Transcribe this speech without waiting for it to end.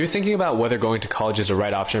If you're thinking about whether going to college is the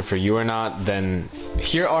right option for you or not, then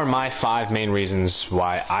here are my 5 main reasons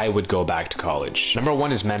why I would go back to college. Number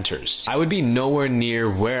 1 is mentors. I would be nowhere near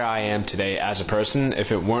where I am today as a person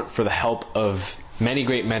if it weren't for the help of many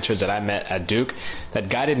great mentors that I met at Duke that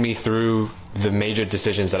guided me through the major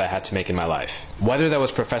decisions that I had to make in my life. Whether that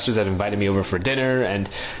was professors that invited me over for dinner and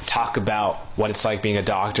talk about what it's like being a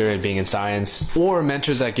doctor and being in science, or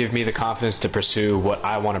mentors that give me the confidence to pursue what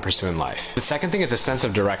I want to pursue in life. The second thing is a sense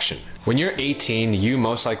of direction. When you're 18, you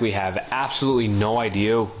most likely have absolutely no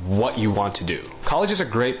idea what you want to do. College is a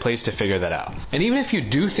great place to figure that out. And even if you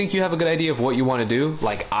do think you have a good idea of what you want to do,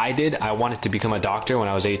 like I did, I wanted to become a doctor when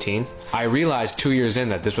I was 18, I realized 2 years in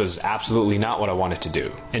that this was absolutely not what I wanted to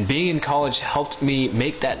do. And being in college helped me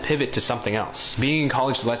make that pivot to something else. Being in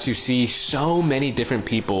college lets you see so many different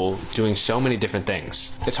people doing so many different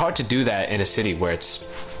things. It's hard to do that in a city where it's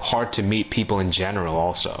hard to meet people in general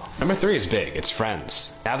also. Number 3 is big. It's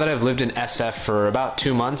friends. Now that I've lived in SF for about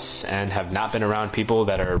 2 months and have not been around people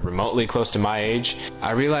that are remotely close to my age,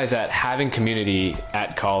 I realize that having community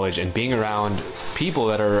at college and being around people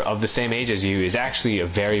that are of the same age as you is actually a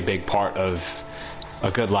very big part of a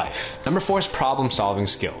good life. Number 4 is problem-solving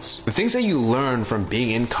skills. The things that you learn from being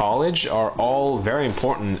in college are all very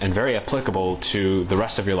important and very applicable to the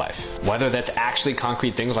rest of your life. Whether that's actually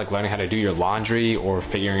concrete things like learning how to do your laundry or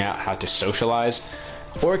figuring out how to socialize,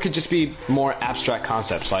 or it could just be more abstract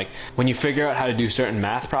concepts like when you figure out how to do certain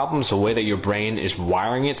math problems, the way that your brain is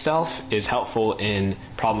wiring itself is helpful in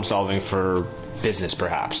problem solving for business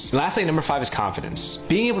perhaps. And lastly, number 5 is confidence.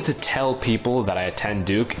 Being able to tell people that I attend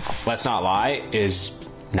Duke, let's not lie, is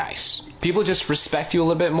nice. People just respect you a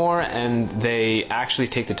little bit more and they actually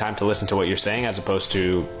take the time to listen to what you're saying as opposed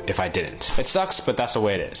to if I didn't. It sucks, but that's the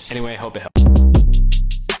way it is. Anyway, hope it helps.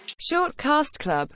 Short Cast Club